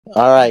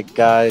Alright,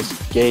 guys,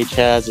 Gay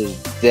Chaz is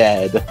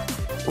dead.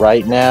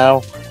 Right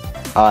now,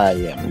 I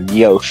am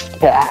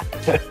Yoshcat.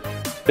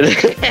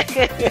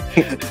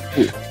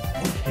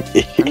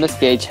 I miss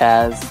Gay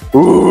Chaz.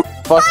 Ooh,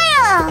 fuck.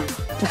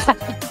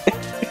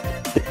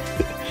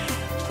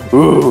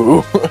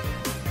 Ooh.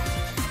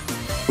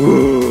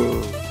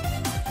 Ooh.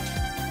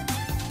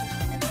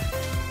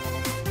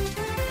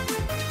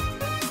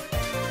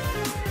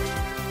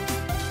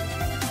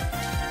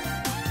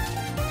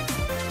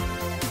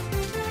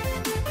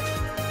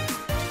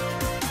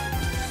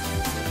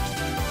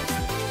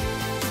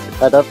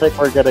 I don't think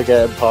we're gonna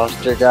get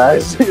imposter,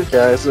 guys.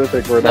 Guys, I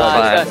think we're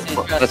not.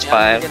 That's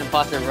fine. I'm gonna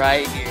imposter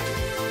right here.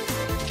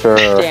 Sure.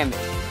 Damn.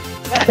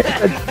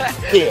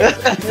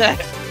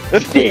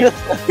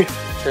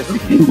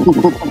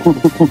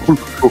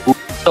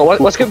 So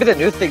what's gonna be the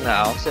new thing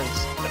now?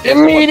 Since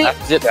Immediate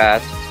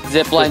zipline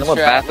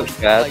strat.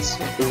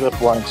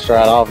 Zipline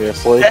strat,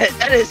 obviously.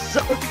 That is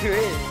so cringe.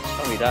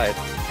 Oh, he died.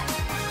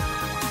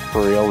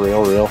 For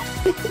real.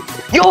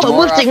 Yo, I'm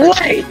lifting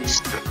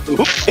weights! I'm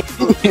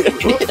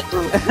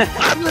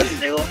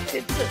lifting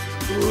weights!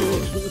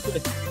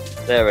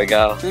 There we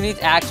go. Who needs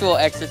actual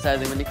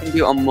exercising when you can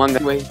do Among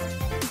Us weights?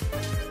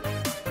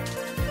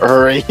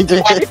 Hurry.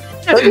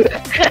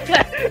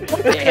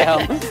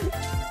 Damn.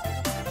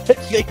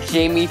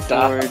 Jamie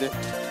Ford.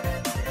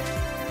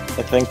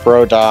 I think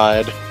bro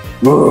died.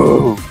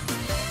 Whoa.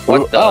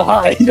 What the? Oh,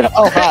 hi.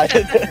 Oh, hi.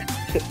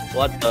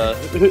 What the?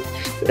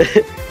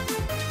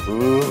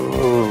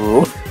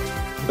 Ooh.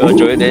 Go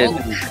join in.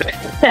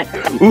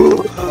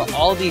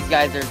 All these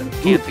guys are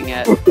camping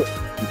at.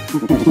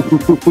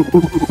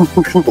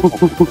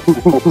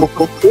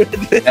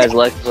 As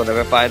Alexis will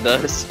never find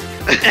us.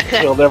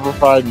 He'll never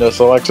find us.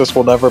 Alexis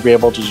will never be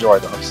able to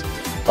join us.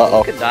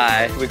 We could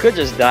die. We could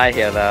just die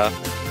here, though.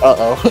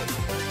 Oh,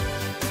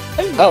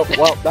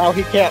 well, now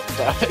he can't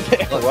die.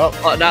 Well,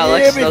 now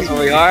Alexis knows where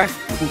we are.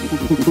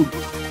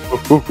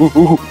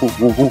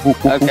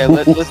 Okay,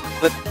 let's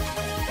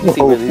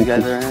see where these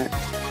guys are at.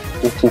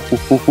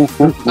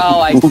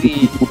 Oh, I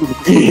see.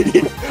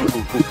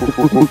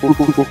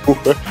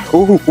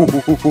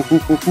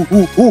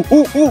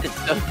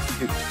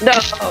 No,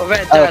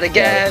 Red died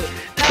again.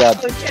 God.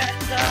 No, Red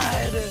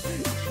died.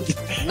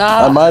 No.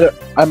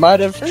 I might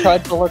have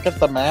tried to look at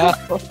the map.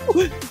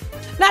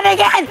 Not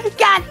again!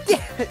 God damn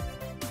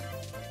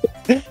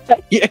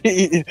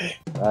it!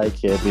 Hi,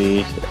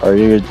 Kibby. Are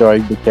you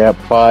enjoying the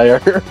campfire?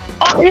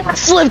 Oh,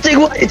 yes, lifting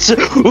weights.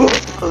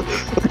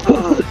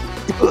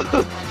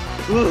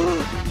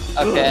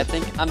 Okay,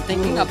 I'm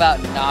thinking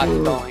about not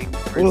going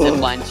for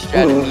zipline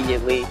strat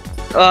immediately.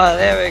 Oh,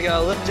 there we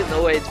go, lifting the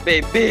weights,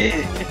 baby.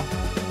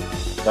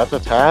 That's a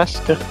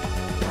task?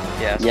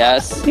 Yes.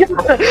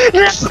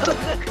 Yes.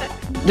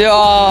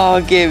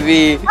 Oh,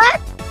 Gibby.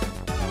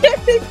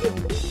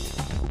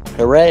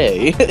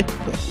 Hooray!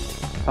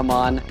 Come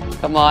on.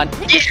 Damn.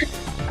 We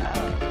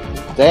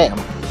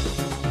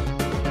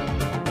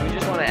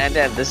just want to end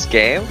at this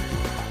game?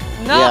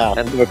 No! Yeah.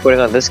 And we're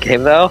putting on this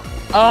game, though?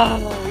 Oh,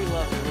 we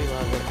love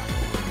it.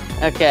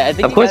 Okay, I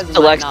think Of course, you guys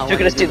Alex, might not you're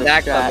gonna wanna see do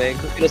that this strat. coming.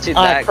 We're gonna see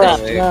that crap,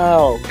 coming.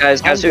 no. Guys,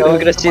 I'm we're gonna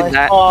going see to my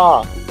that.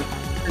 spa.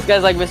 This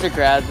guy's like Mr.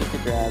 Krabs.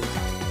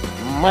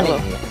 Money.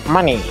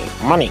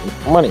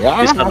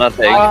 You saw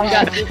nothing. Oh,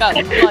 you got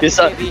You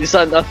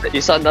saw nothing.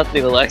 You saw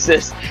nothing,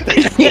 Alexis.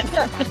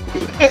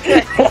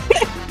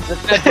 This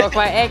guy broke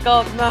my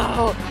ankle.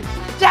 No!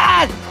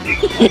 Dad!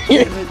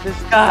 This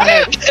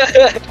guy.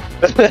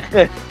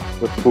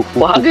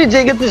 Well, how did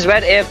you get this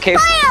red AFK?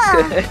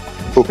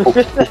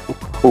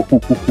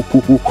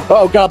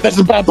 Oh god, that's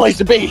a bad place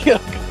to be!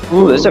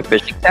 Ooh, there's a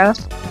fishing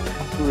task?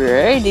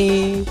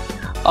 Ready?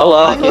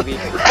 Hello. Gibby.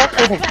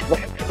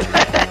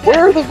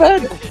 Where are the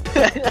vents?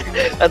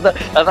 I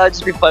thought it'd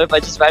just be fun if I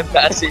just ran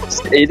past it and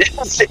stayed.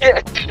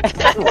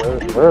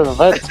 Where are the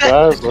vents,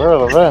 guys? Where are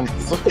the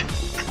vents?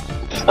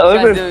 That would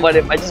have been funny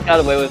if I just got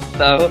away with it,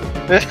 though.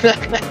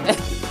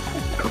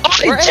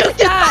 Where is the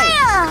guy?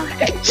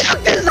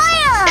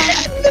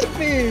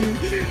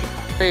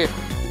 Here.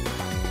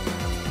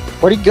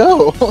 Where'd he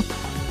go?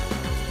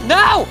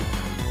 No!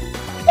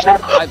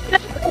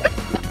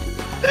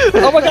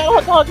 Oh my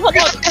god, hot dog!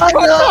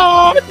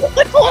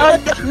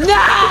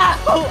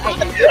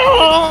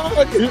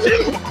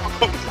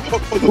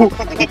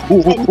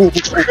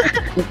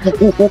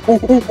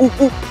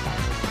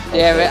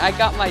 Damn it, I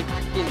got my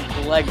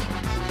freaking leg.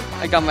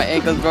 I got my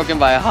ankles broken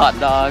by a hot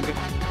dog.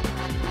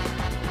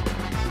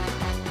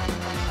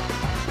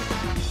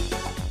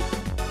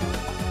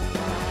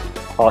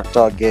 Hot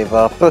dog gave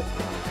up.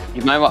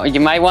 You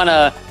might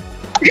wanna.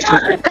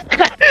 I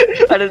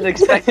didn't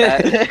expect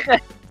that.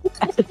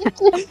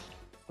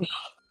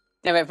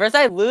 Damn it, first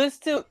I lose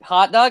to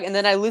hot dog and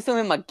then I lose to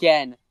him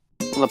again.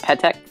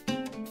 Lepetek.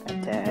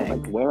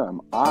 Like, where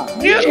am I?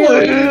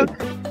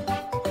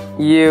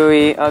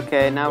 Yui.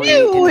 Okay, now we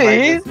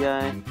invite this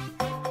guy.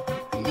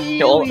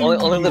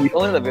 Only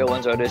the real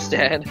ones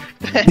understand.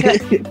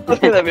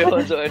 Only the real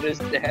ones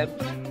understand.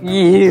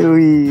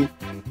 Yui.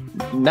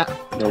 No.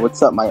 Yo,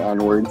 what's up, my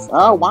N-words?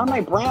 Oh, why am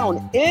I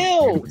brown?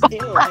 Ew! Ew!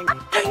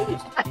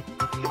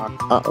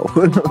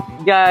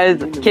 Uh-oh. Guys,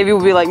 KB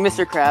will be like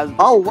Mr. Krabs.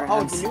 Oh, Mr.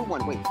 oh, it's Krabs. a new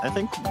one. Wait. I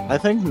think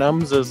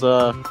Nums is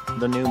the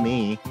new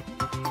me.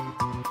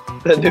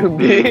 The new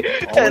me.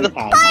 Always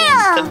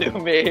has The new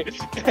me.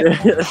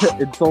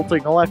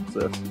 Insulting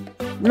Alexis.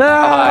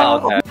 No.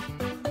 Oh, okay.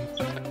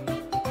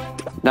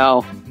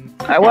 No.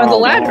 I won the Oh,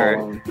 ladder.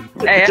 no.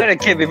 Hey, I'm gonna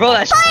kill me, bro.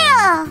 That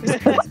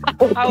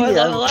I was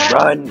on the ladder.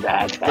 Run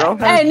back. Bro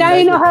has Hey, now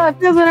you know how it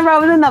feels whenever I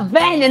was in the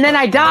vent and then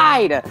I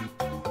died.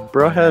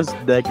 Bro has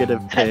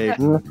negative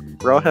ping.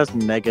 Bro has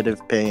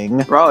negative ping.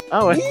 Bro.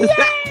 Oh, Yay!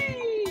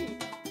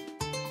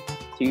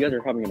 So you guys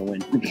are probably gonna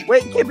win.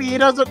 wait, Kibby, he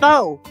doesn't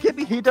know.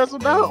 Kibby, he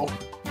doesn't know.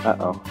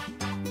 Uh-oh.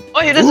 Oh,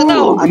 he doesn't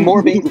know. I'm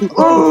more baby.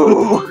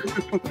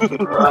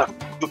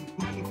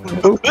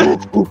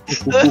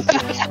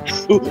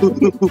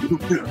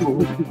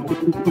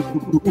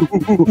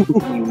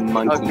 You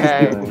monkey.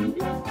 Okay.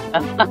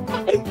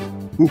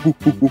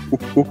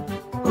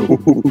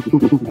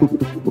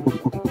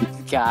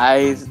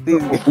 Guys,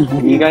 these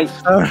Can you guys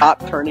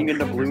stop turning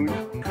into balloons?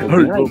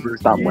 Are you over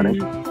Stop here?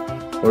 winning.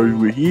 Are you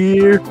over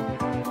here?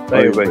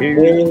 Are you over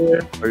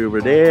here? Are you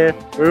over there?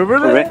 Are you over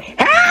there?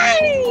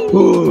 Hey!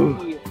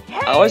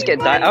 I always get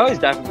die. I always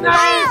die from this.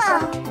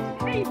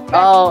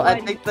 Oh, I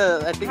think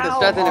the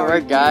strat didn't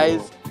work,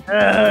 guys.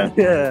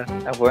 Yeah.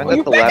 I've learned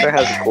that the ladder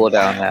has a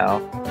cooldown now,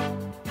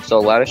 so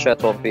ladder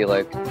strats won't be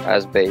like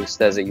as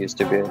based as it used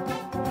to be.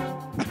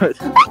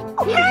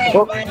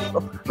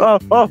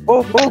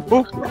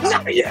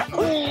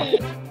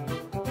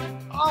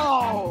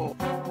 Oh!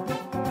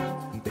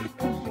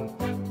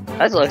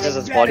 That's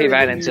Alexis's fault. He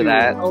ran into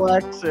that.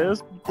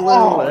 Alexis blew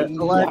Oh, it. yes,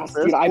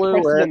 Alexis dude, I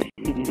blew pressed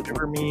it.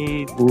 For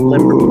me, Go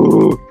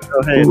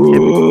ahead,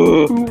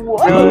 Kibby.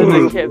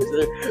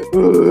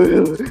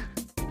 What?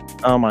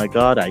 Oh my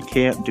god, I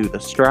can't do the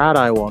strat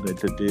I wanted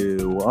to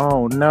do.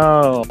 Oh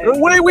no.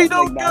 Wait, we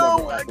don't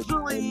know,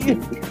 actually!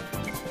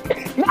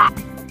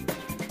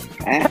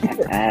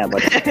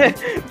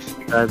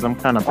 Guys, I'm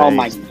kind of Oh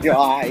my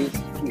god.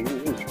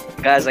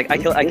 Guys, like I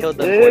killed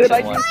the Dude,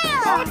 poison one.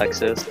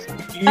 Alexis.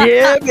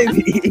 Yeah,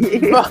 baby!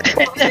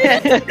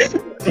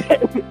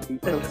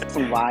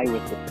 Fly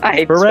with it. I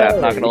hate this Hooray. map.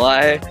 Not gonna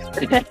lie.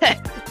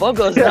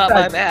 Fungle is not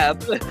my map.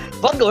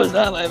 Fungle is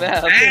not my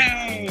map.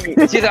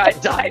 It's either I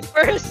die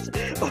first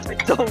or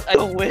I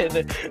don't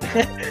win.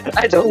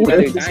 I don't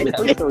win. Either die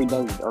first or he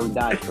does or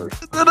die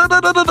first. No.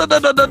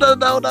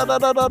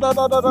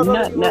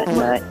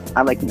 Nut.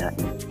 I like nut.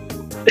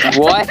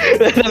 What?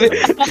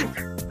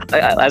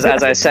 As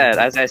I said.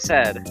 I didn't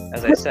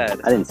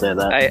say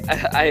that.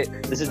 I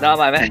this is not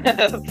my map.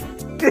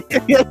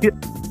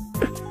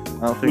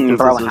 I don't think this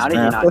Bro, is how his did you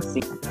map. not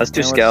see? That's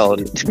too That skilled.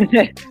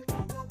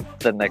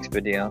 The next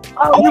video.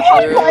 Oh,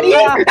 buddy!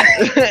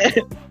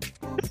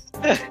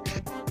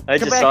 I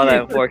just back saw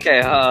here. that in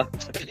 4K, huh?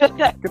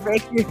 Get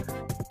back here.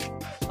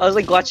 I was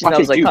like watching Watch it, I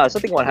was it, like, dude. huh,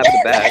 something won't happen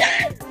back.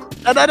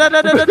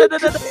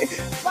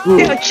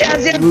 Yo,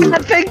 Chaz, you have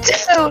that thing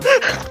too!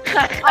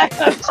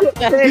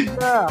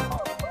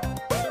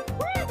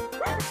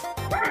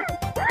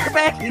 Get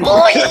back here.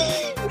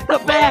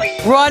 Get back!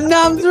 Run,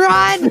 Nums,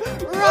 run!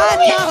 Run,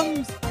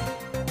 Nums!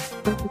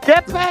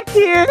 Get back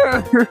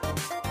here.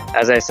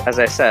 As I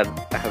said,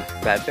 I have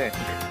bad thing.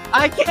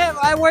 I can't.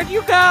 Where'd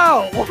you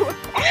go?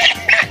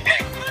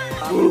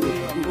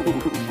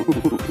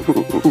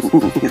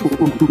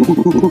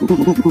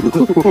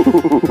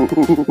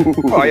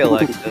 Who are you,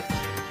 Alexis?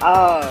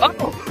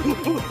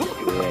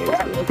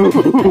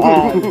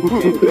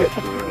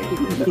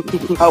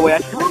 Oh,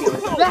 wait,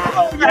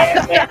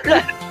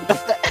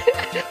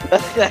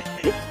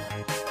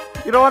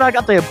 You know what? I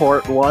got the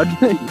important one. Man,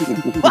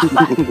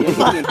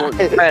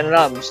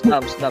 Nums.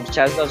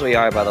 Chaz knows where you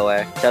are, by the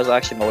way. Chaz will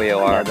actually know where you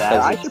are.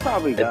 I should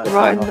probably go. it's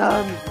Run,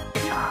 final.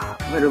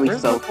 Literally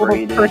so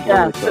free, dude.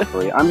 Literally so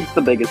free. I'm just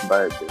the biggest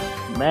bird, dude.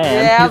 Man.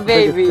 Yeah, he's the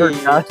biggest baby. bird,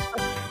 guys.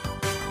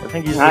 I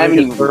think he's the I haven't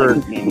biggest even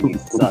bird. played this game. You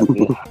suck,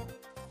 dude.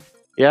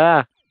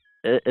 Yeah.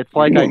 It's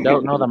like I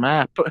don't know the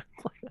map.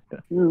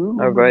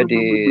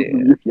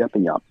 Alrighty. Yup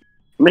and yup.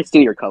 Let's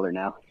do your color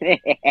now. What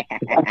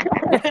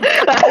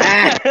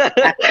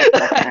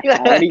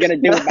are you gonna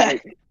do about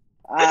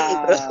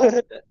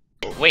it?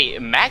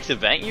 Wait, max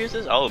event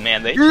users? Oh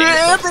man, they changed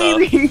some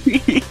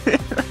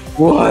stuff.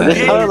 What?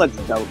 This color looks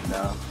dope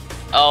now.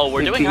 Oh,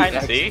 we're doing hide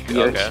and seek?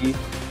 Okay.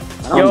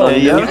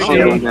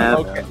 Okay, man.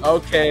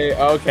 Okay,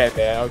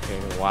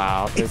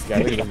 wow. This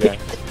guy, look at this guy.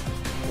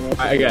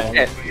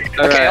 Okay.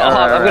 Okay,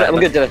 I'm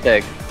gonna do the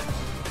thing.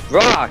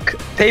 Rock,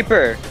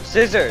 paper,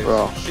 scissors,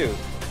 Rock. shoot.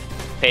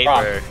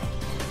 Paper.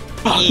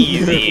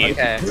 Easy.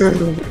 Okay.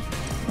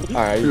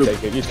 Alright, you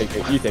take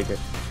it.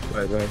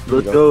 Right, Let's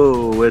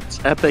go. It's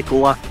epic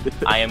luck.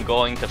 I am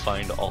going to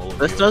find all of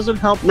This you. doesn't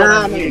help Nah,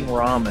 that I'm man. eating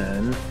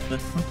ramen.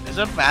 This is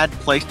a bad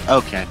place.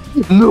 Okay.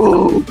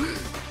 No!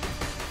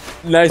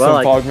 Nice Well,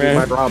 one, I Fog can eat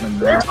my man. ramen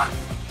now.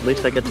 At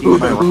least I get to eat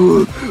my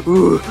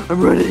ramen.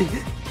 I'm ready.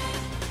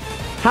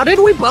 How did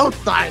we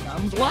both die,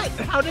 Nums? What?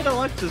 How did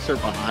Alexa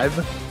survive?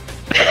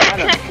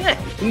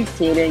 He's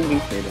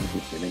kidding.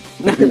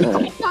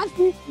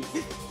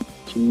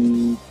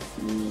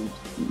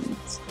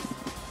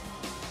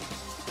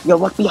 Yo,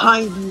 look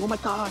behind you! Oh my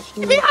gosh,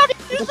 dude!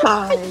 There's a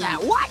guy!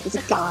 What? There's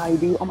a guy,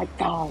 dude! Oh my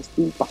gosh,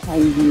 dude!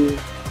 Behind you!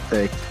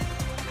 Fake.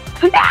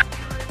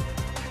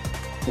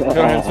 Spin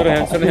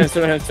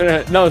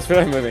him. No, spin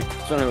him moving.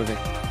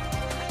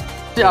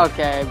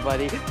 Okay,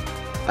 buddy.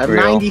 I have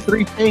Real.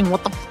 93 ping.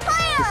 What the?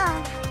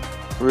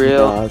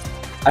 Real.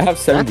 I have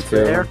 72.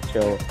 fair.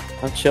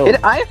 I'm chill.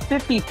 I have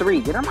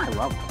 53. Get on my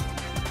level.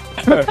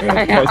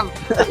 I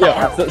have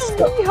Yeah,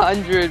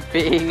 300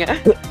 ping. look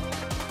at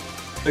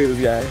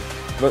this guy.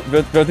 But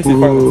this is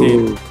part of the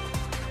team.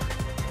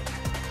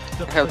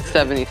 I have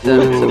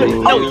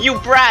 77. Oh, you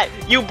brat!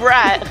 You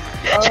brat!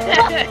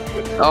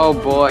 Oh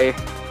boy.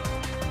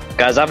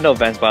 Guys, I have no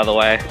vents, by the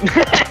way.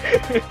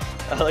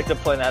 I like to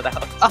point that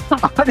out.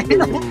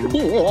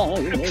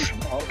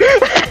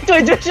 Do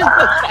I just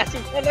pass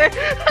each other?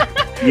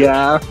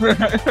 Yeah.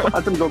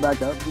 Let them go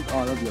back up.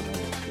 Oh, that'd be amazing.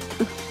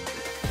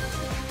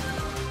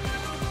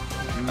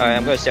 Alright,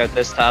 I'm gonna start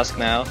this task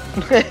now.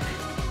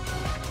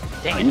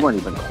 Oh, you weren't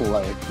even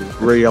close, dude.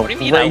 Real. What do you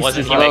mean I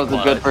wasn't That even was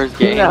a good close? first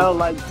game.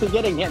 Like, to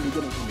getting him, you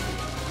didn't.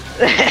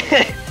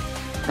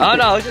 Oh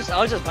no, I was just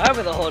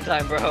vibing the whole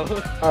time, bro.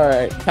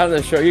 Alright, time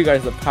to show you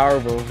guys the power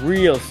of a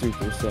real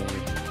Super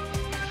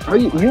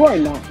Saiyan. You are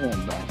not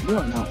him, bro. You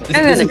are not him. And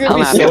then This is come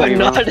gonna be out You so- are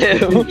not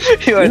him.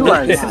 You are You not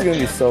are This him. is gonna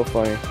be so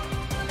funny.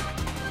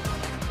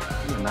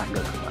 You're not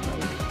good for that,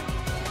 man.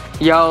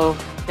 Yo,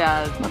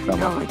 Chaz, Not you that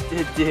know much. what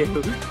to do.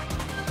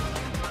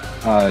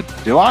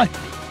 Do I?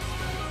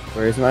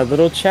 Where's my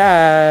little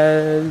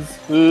Chaz?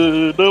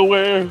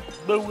 Nowhere.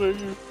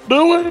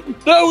 No!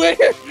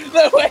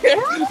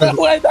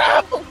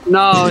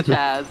 No,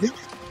 Chaz.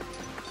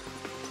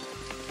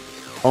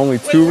 Only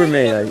two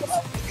remain.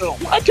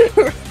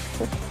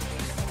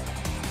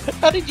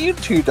 How did you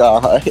two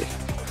die?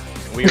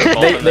 We were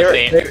both They- in they the were-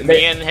 same. they-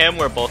 Me and him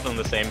were both in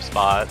the same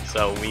spot,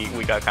 so we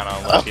got kind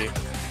of unlucky.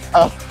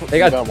 Oh, They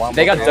got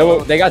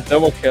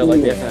double kill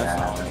like this.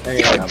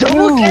 Anyway.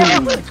 Double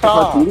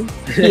kill!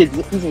 He's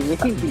a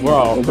Ricky.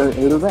 Bro. It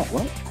was that,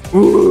 what?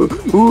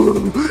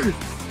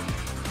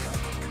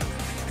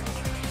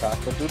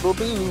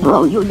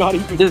 Bro, you're not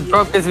even. Just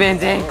broke this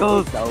man's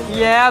ankles.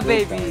 Yeah,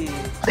 baby.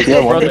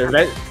 Yeah, what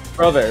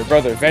Brother,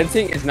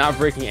 venting is not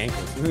breaking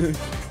ankles.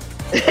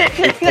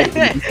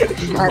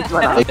 That's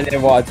what I. And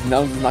then watch,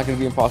 Numbs is not gonna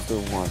be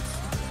impossible once.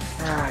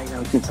 I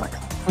know, it sucks.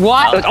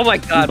 What? Oh my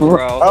god,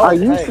 bro. Are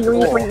you hey,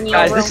 serious cool. right now,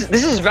 Guys, bro?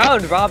 this is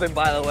round robin,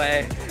 by the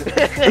way.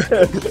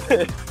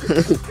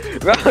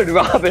 Round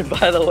robin,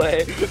 by the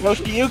way. No,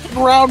 you can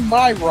round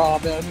my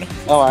Robin.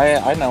 Oh,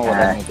 I know what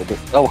I need to do.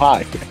 Oh,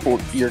 hi.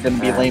 You're gonna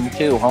be lame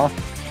too, huh?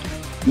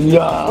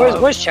 Yeah.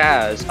 Where's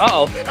Chaz?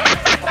 Oh.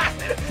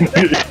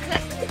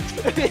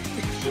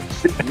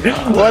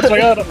 What's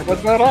going on, man?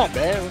 What's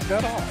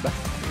going on?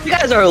 You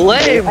guys are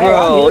lame,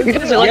 bro. You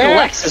guys are like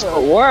Alexis,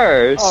 but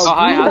worse. Oh,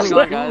 hi, how's it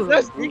going,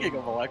 guys? Speaking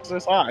of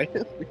Alexis, hi.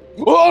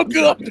 Oh,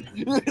 God.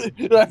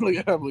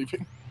 I'm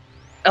leaving.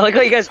 I like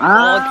how you guys all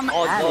I'm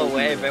go outta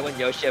away here. right when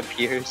Yoshi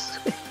appears.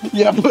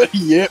 Yeah, but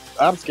yep,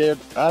 I'm scared.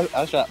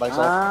 I shot myself.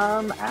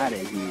 I'm out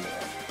of here.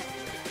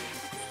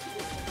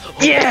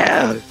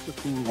 Yeah!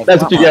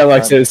 That's what you get,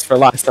 Alexis, for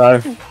last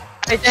time.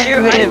 I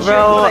cheer for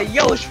the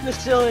Yosh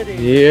facility.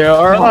 Yeah,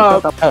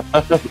 up.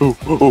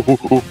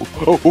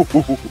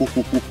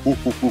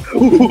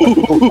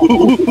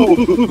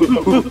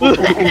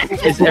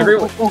 Is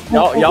everyone?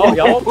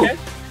 Y'all okay?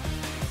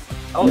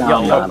 Oh,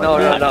 No, no,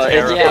 no, no.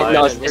 It's We're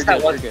that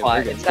good, one we're good, spot.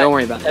 we're good. It's Don't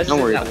worry about it. It's Don't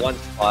just worry that about one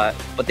spot.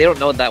 But they don't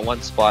know that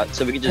one spot,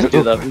 so we can just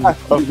do the.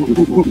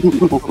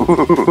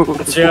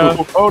 Yeah.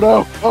 Oh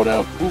no! Oh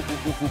no!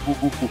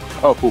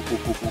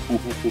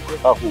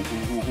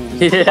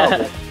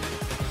 Yeah.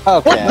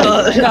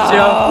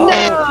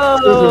 Okay.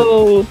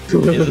 No!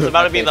 Is this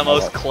about to be the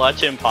most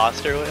clutch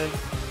imposter win?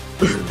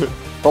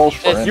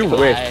 Bullshit. You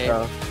wish,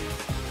 bro.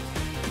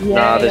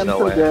 Nah, there's I'm no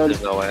so way. good.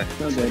 There's no way.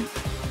 So good.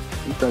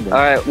 I'm so good.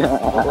 Alright. Yum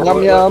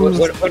yums.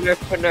 We're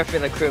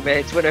nerfing the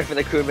crewmates. We're nerfing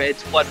the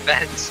crewmates. One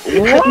vents.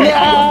 We're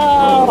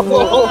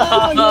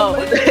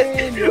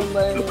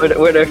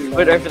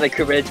nerfing the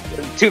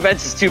crewmates. Two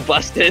vents is too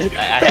busted.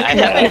 I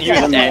haven't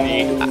used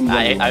any.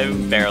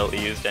 I've barely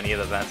used any of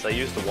the vents. I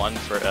used the one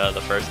for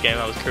the first game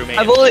I was crewmate.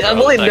 I'm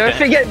only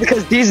nerfing it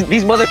because these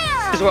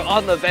motherfuckers were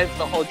on the vents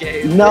the whole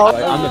game. No.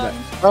 I'm the best.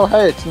 Oh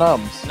hey, it's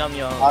Nums. Num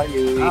yum. Hi,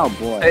 you. Oh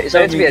boy. So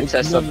I have to be a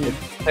test subject.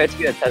 I have to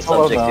be a test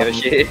Hello,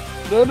 subject, Yoshi.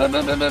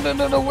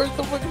 No. Where's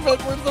the fucking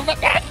vent? Where's the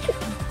vent?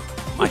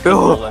 My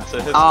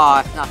condolences. Oh,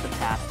 it's not the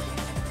task.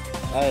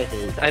 I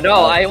hate. I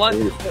know, I want.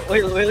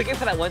 We're looking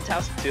for that one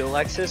task too,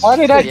 Alexis. Why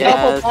did I Yes.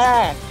 double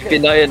tap? If you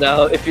know, you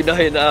know. If you know,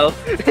 you know.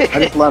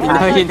 I just love You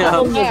know, you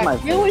know. This is my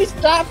Yui,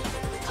 stop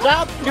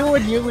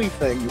doing Yui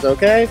things,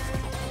 okay?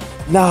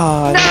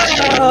 Nah.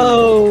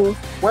 No!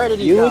 Where did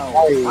he You go?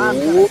 are- I'm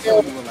gonna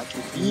kill you,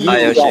 Alexis. Bye,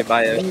 Yoshi.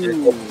 Bye, Yoshi.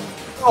 You.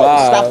 Oh,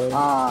 Wow. stop.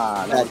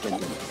 Ah, that was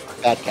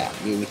good. Bad cat,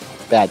 Yui.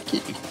 Bad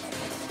kitty.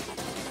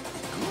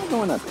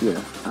 going up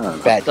here? I don't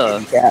know. Bad the-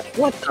 kitty cat.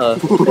 What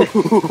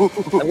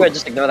the? I'm gonna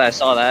just ignore that I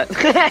saw that.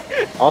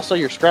 Also,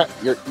 your scrap.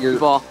 You're We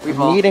ball.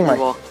 needing my.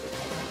 ball.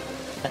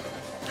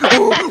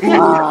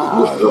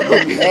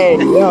 Hey,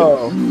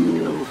 yo.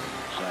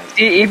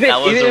 See, even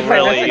That was even if I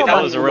really nerfed it that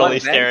to was one really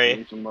vent,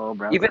 scary.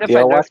 even if Yeah,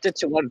 I what? nerfed it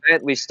to one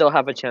vent, we still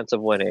have a chance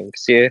of winning.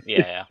 See?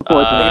 Yeah. It's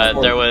There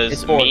four. was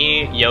It's four.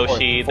 me,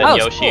 Yoshi, then Oh,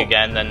 it's Yoshi four.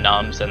 again, then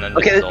Nums, and then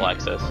Okay. this is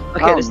Alexis.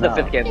 Okay, Oh, this is the no.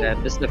 5th game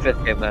then. This is the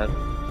 5th game then.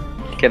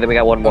 Okay, then we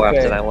got one more Okay.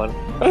 after that one.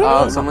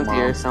 Oh, someone's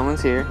here.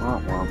 Someone's here.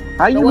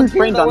 How do you lose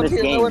frames on this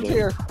game? one's dude?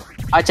 here.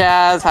 Hi,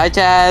 Chaz. Hi,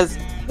 Chaz.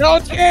 No,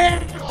 it's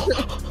here.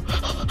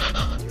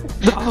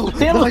 No,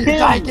 Kill no, him. you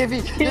died, Gibby.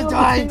 You Kill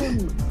died.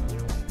 him.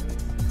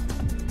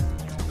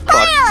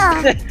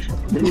 I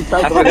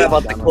forgot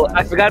about the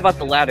I forgot about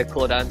the ladder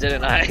cooldown,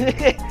 didn't I?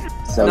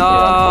 So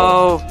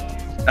No.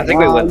 I think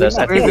we win this.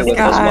 I think we Where's win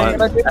this this guy?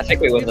 one. I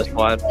think we win this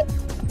one. good.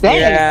 Dang,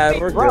 Yeah,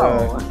 we're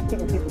bro.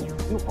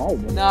 You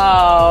hard.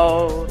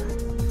 No.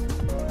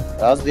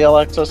 How's the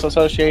Alexis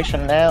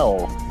Association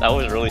now? That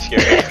was really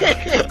scary.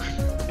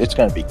 It's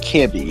gonna be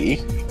Kibby.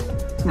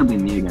 It's gonna be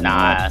me again.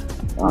 Nah.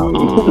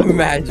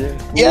 Imagine.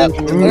 Yeah,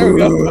 there we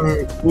go.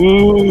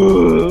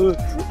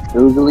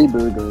 Boogly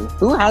boogly.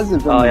 Who has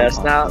it? Oh yes,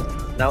 now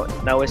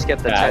we skip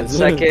the 10 Guys.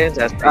 seconds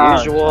as per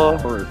usual.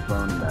 First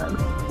phone then.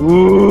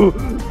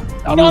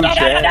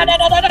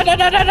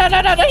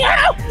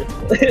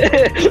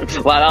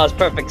 Wow, that was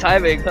perfect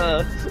timing,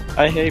 huh?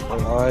 I hate my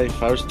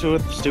life. I was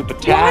doing the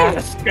stupid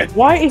task.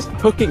 Why is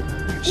cooking?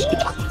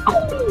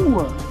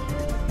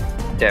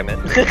 Damn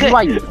it.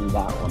 Why you do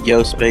that one?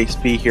 Yo, space,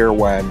 be here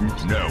when.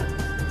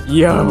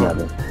 Yo.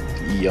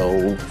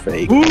 Yo,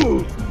 fake.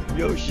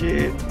 Yo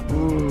shit.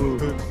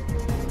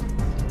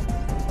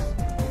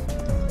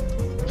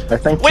 I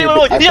think. Wait, Kibby-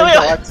 wait, I wait, think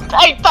Alexis-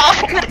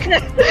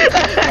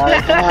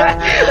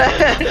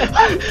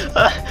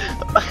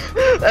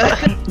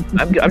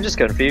 I'm just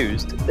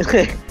confused.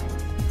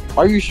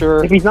 Are you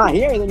sure? If he's not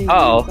here, then he's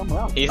Oh. somewhere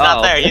else. He's not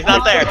Oh. there. He's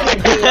not there.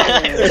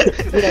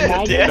 Dude,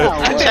 imagine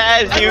that way.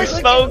 Chaz, you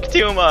spoke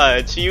too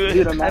much. Dude,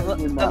 You.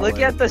 imagine that I'm looking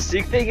way. at the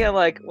sync thing and I'm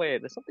like,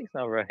 wait, something's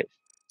not right.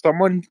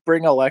 Someone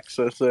bring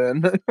Alexis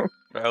in.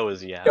 Bro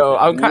is yeah. Yo,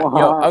 I'm kind of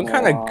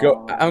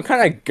go. I'm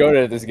kind of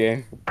goated at this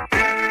game.